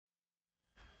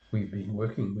We've been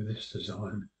working with this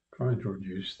design, trying to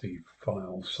reduce the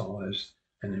file size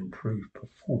and improve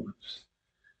performance.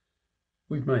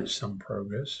 We've made some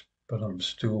progress, but I'm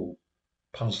still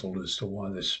puzzled as to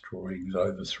why this drawing is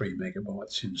over 3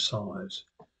 megabytes in size.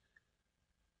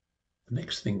 The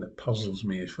next thing that puzzles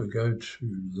me is if we go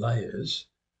to layers,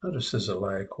 notice there's a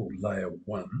layer called layer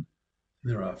 1, and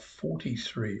there are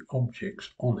 43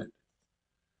 objects on it.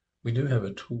 We do have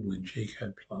a tool in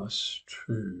CAD Plus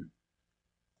to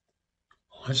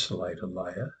isolate a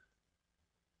layer,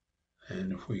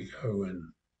 and if we go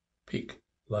and pick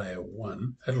layer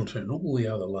 1, that'll turn all the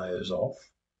other layers off.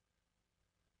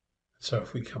 So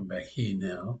if we come back here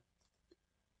now,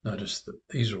 notice that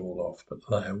these are all off,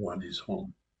 but layer 1 is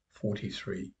on,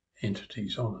 43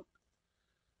 entities on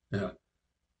it. Now,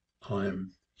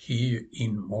 I'm here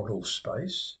in model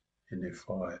space, and if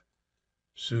I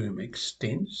zoom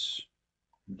extents,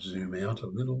 zoom out a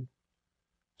little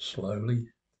slowly,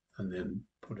 and then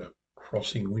put a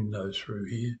crossing window through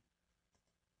here,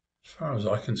 as far as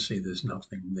I can see, there's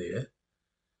nothing there.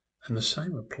 And the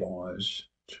same applies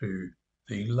to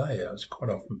the layouts. Quite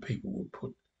often people will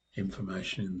put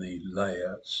information in the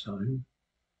layout zone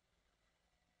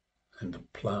and the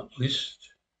plant list.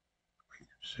 We can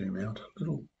zoom out a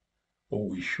little. All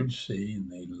we should see in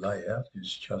the layout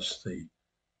is just the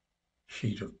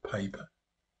sheet of paper.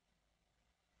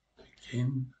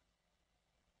 Again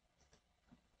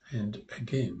and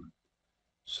again.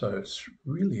 So it's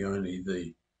really only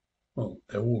well,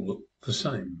 they all look the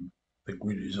same. The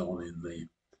grid is on in the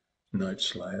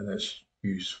notes layer. That's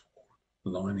used for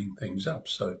lining things up.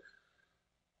 So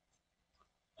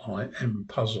I am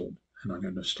puzzled, and I'm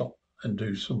going to stop and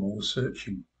do some more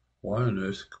searching. Why on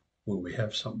earth will we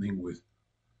have something with,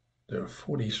 there are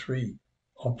 43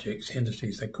 objects,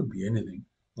 entities, they could be anything,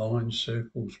 lines,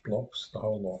 circles, blocks, the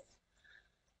whole lot.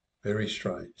 Very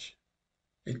strange.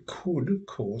 It could, of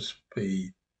course,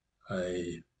 be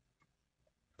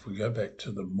if we go back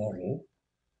to the model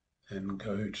and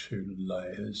go to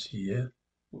layers here,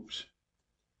 whoops,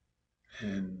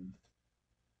 and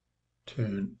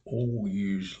turn all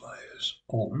use layers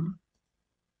on,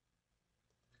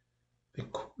 there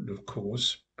could, of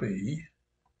course, be,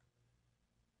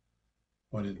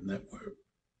 why didn't that work?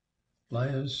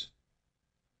 Layers,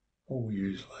 all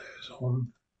use layers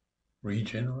on,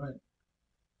 regenerate,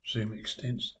 zoom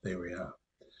extents, there we are.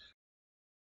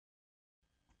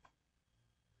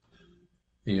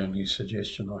 The only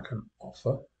suggestion I can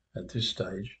offer at this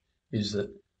stage is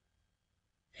that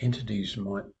entities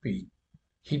might be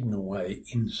hidden away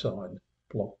inside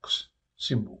blocks,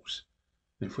 symbols.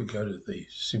 If we go to the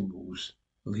symbols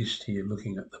list here,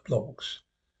 looking at the blocks,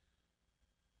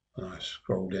 and I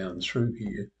scroll down through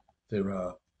here, there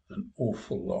are an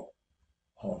awful lot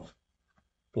of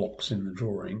blocks in the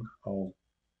drawing. I'll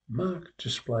mark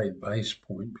displayed base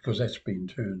point because that's been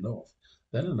turned off.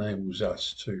 That enables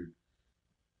us to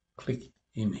click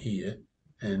in here,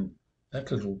 and that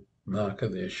little marker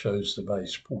there shows the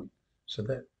base point. So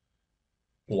that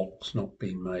block's not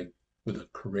being made with a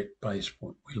correct base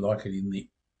point. We like it in the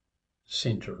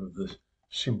center of the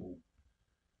symbol.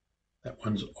 That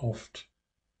one's off.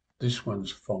 This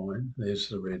one's fine. There's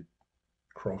the red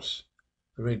cross.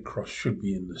 The red cross should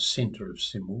be in the center of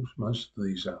symbols. Most of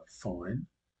these are fine.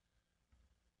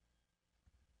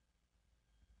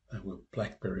 There were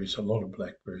blackberries. A lot of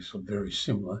blackberries are very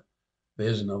similar.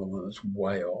 There's another one that's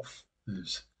way off.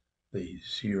 There's the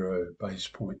 0 base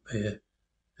point there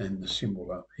and the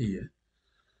symbol up here.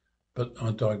 But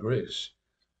I digress.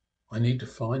 I need to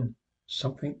find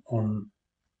something on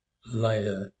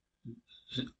layer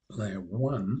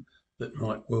 1 that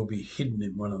might well be hidden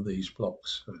in one of these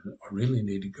blocks. I really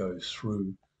need to go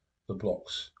through the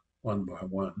blocks one by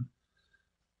one.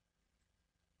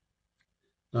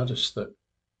 Notice that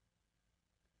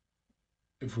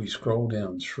if we scroll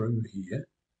down through here,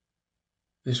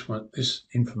 this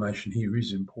information here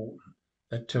is important.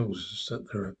 That tells us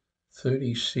that there are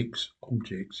 36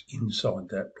 objects inside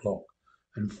that block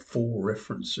and 4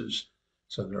 references.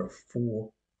 So there are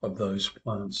 4 of those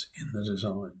plants in the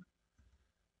design.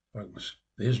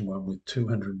 There's one with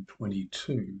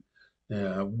 222.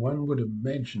 Now, one would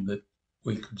imagine that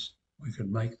we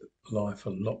could make life a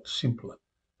lot simpler.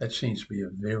 That seems to be a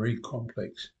very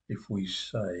complex. If we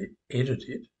say edit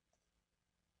it,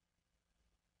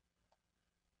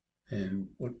 and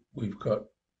what we've got,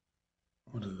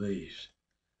 what are these?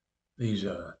 These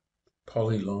are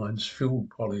polylines, filled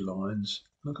polylines.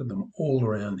 Look at them all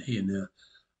around here. Now,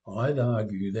 I'd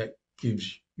argue that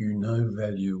gives you no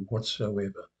value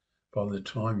whatsoever. By the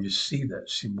time you see that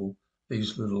symbol,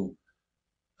 these little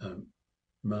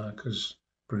markers,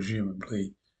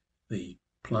 presumably the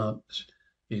plants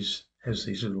has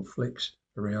these little flecks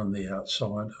around the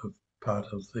outside of part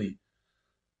of the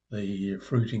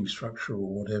fruiting structure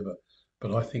or whatever.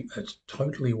 But I think that's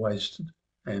totally wasted,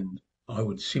 and I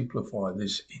would simplify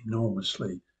this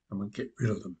enormously and would get rid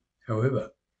of them.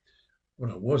 However, what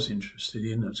I was interested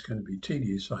in, it's going to be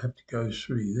tedious, I have to go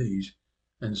through these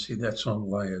and see that's on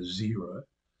layer 0.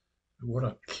 What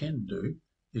I can do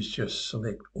is just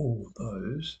select all of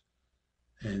those,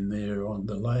 and they're on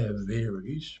the layer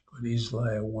varies, but is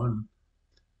layer 1,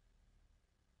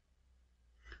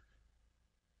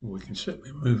 we can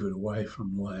certainly move it away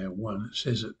from layer 1. It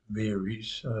says it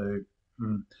varies, so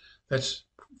that's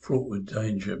fraught with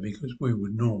danger because we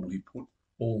would normally put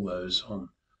all those on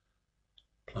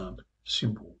plant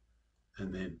simple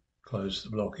and then close the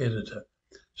block editor.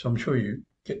 So I'm sure you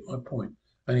get my point.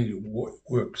 I need to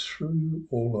work through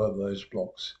all of those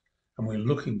blocks, and we're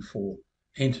looking for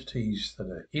entities that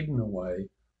are hidden away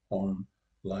on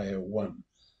layer 1.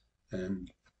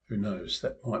 And who knows,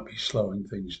 that might be slowing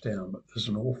things down, but there's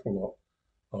an awful lot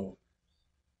of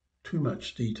too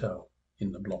much detail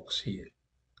in the blocks here.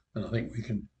 And I think we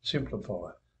can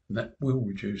simplify, and that will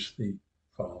reduce the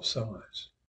file size.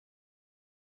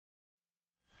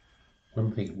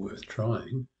 One thing worth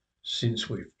trying, since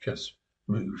we've just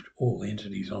moved all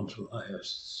entities onto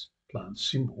layers plant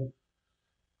symbol,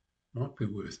 might be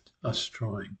worth us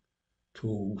trying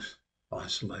tools,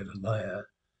 isolate a layer,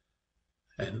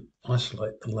 and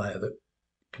isolate the layer that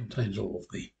contains all of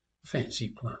the fancy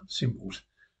plant symbols.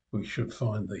 We should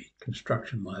find the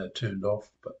construction layer turned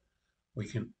off, but we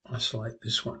can isolate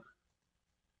this one.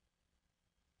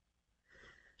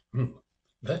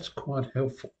 That's quite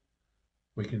helpful.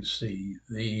 We can see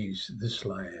this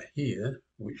layer here,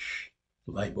 which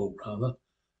label rather,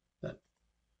 that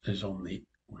is on the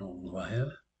wrong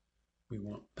layer. We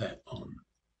want that on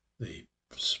the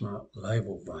smart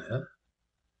label layer.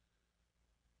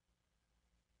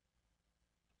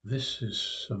 This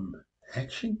is some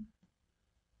hatching.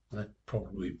 That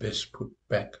probably best put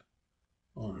back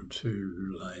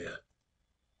onto layer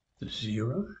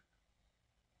 0.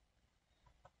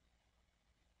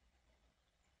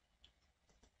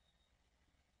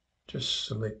 Just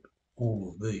select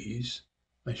all of these.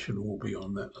 They should all be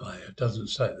on that layer. It doesn't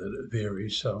say that it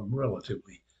varies, so I'm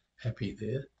relatively happy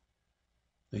there.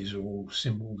 These are all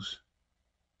symbols.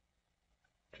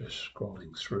 Just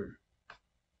scrolling through.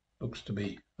 Looks to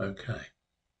be okay.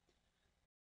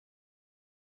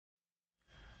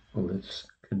 Well, let's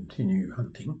continue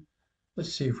hunting.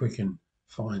 Let's see if we can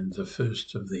find the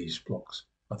first of these blocks.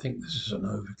 I think this is an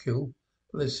overkill,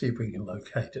 but let's see if we can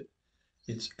locate it.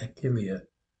 It's Achillea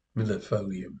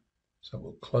millefolium. So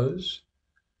we'll close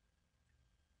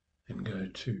and go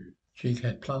to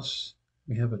GCAD Plus.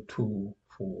 We have a tool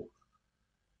for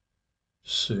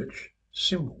search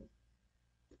symbol.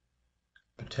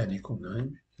 Botanical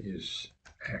name is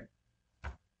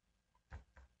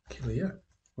Achillea.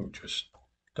 We'll just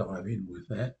dive in with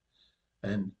that.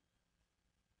 And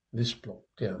this block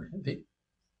down here,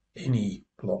 any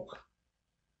block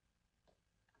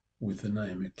with the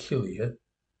name Achillea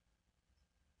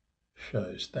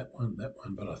shows that one,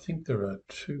 but I think there are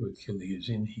 2 Achilleas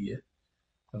in here.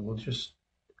 And we'll just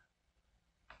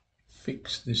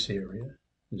fix this area,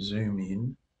 zoom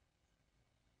in,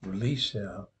 release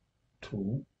our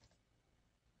tool.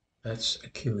 That's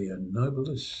Achillea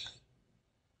nobilis,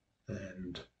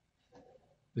 and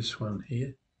this one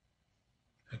here,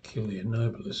 Achillea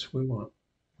nobilis. We want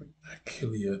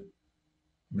Achillea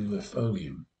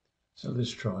millefolium. So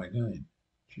let's try again.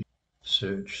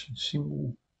 Search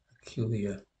symbol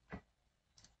Achillea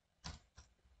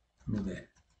mille.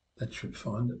 That should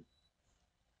find it.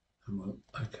 And we'll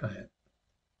OK it.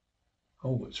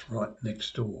 Oh, it's right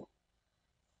next door.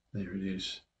 There it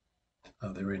is.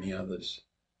 Are there any others?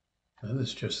 No,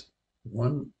 there's just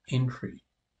one entry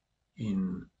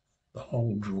in the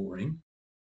whole drawing.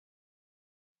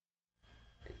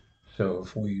 So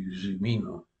if we zoom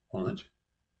in on it,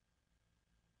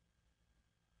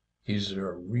 is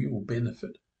there a real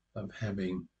benefit of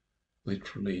having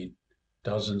literally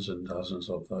dozens and dozens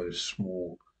of those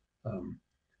small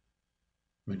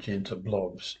magenta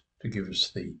blobs to give us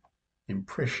the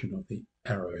impression of the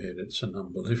arrowhead? It's an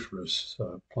umbelliferous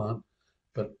plant,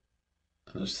 but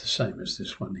and it's the same as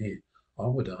this one here. I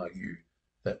would argue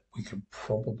that we could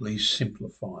probably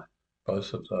simplify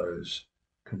both of those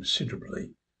considerably,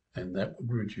 and that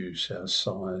would reduce our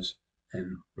size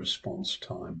and response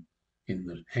time in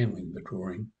the handling the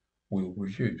drawing will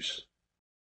reduce.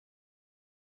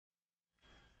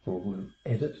 We'll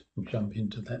edit and jump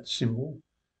into that symbol,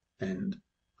 and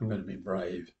I'm going to be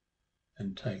brave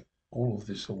and take all of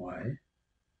this away,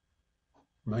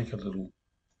 make a little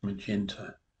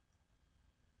magenta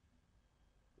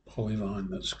polyline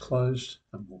that's closed,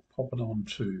 and we'll pop it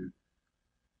onto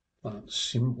plant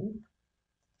symbol,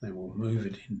 and we'll move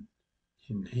it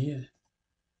in here,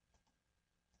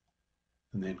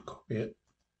 and then copy it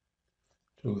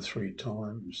 2 or 3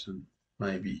 times and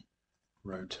maybe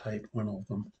rotate one of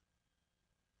them,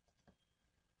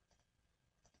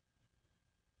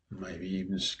 and maybe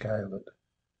even scale it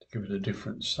to give it a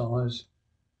different size.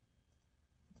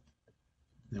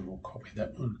 Then we'll copy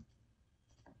that one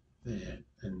there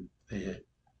and there,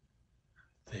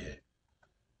 there.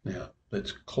 Now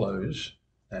let's close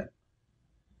that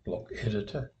block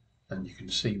editor, and you can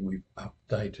see we've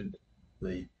updated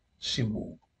the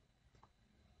symbol.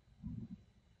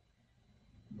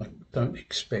 I don't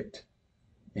expect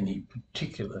any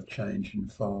particular change in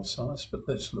file size, but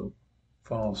let's look.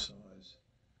 File size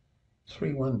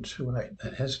 3128,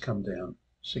 that has come down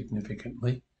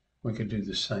significantly. We could do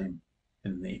the same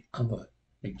in the other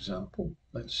example.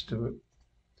 Let's do it.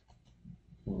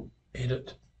 We'll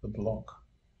edit the block.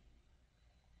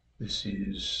 This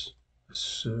is a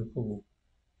circle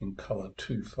in color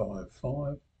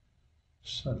 255.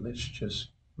 So let's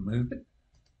just move it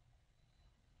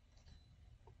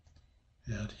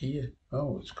out here.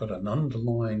 Oh, it's got an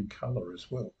underlying color as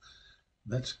well.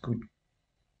 That's good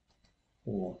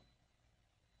for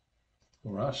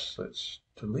us. Let's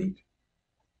delete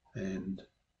and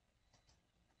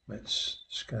let's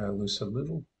scale this a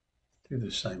little. Do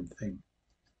the same thing.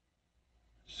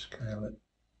 Scale it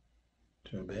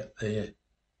to about there.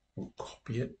 We'll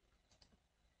copy it.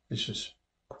 This is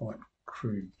quite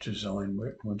crude design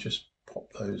work. We'll just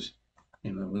pop those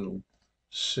in a little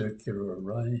circular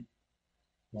array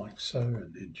like so,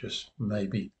 and then just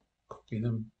maybe copy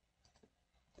them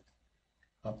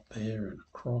up there and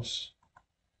across,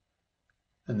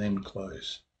 and then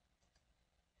close.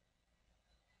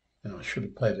 Now I should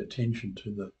have paid attention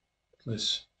to the,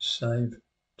 let's save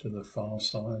to the file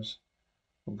size.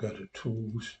 We'll go to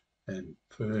Tools and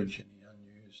purge any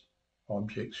unused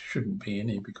objects. Shouldn't be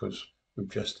any because we've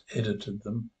just edited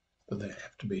them, but they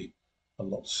have to be a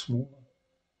lot smaller.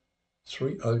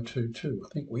 3022. I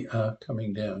think we are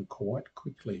coming down quite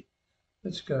quickly.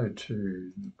 Let's go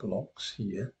to the blocks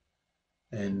here,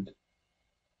 and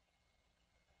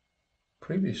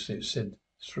previously it said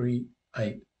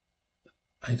 888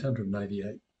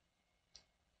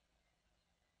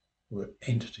 were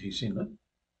entities in it,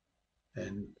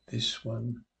 and this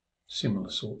one similar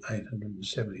sort,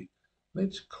 870.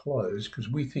 Let's close because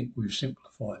we think we've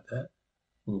simplified that.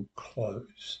 We'll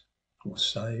close, we'll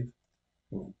save,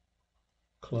 we'll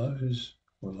close,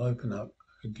 we'll open up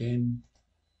again.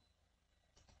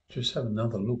 Just have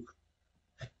another look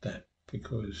at that,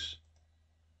 because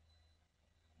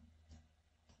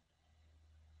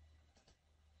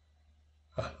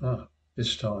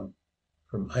this time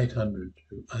from 800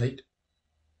 to 8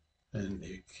 and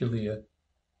the Achillea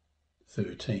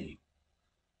 13.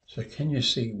 So can you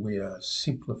see we are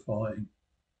simplifying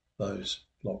those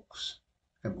blocks,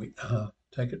 and we are,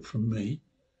 take it from me,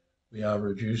 we are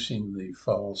reducing the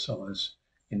file size.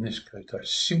 In this case,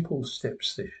 those simple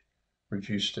steps there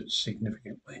reduced it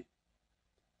significantly.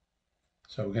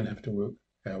 So we're going to have to work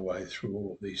our way through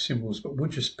all of these symbols, but we'll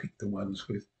just pick the ones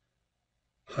with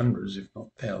hundreds, if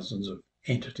not thousands, of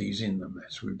entities in them,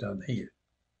 as we've done here.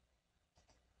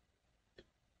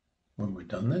 When we've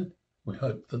done that, we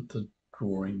hope that the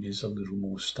drawing is a little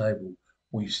more stable.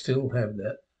 We still have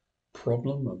that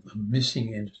problem of the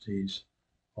missing entities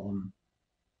on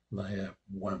layer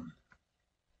 1.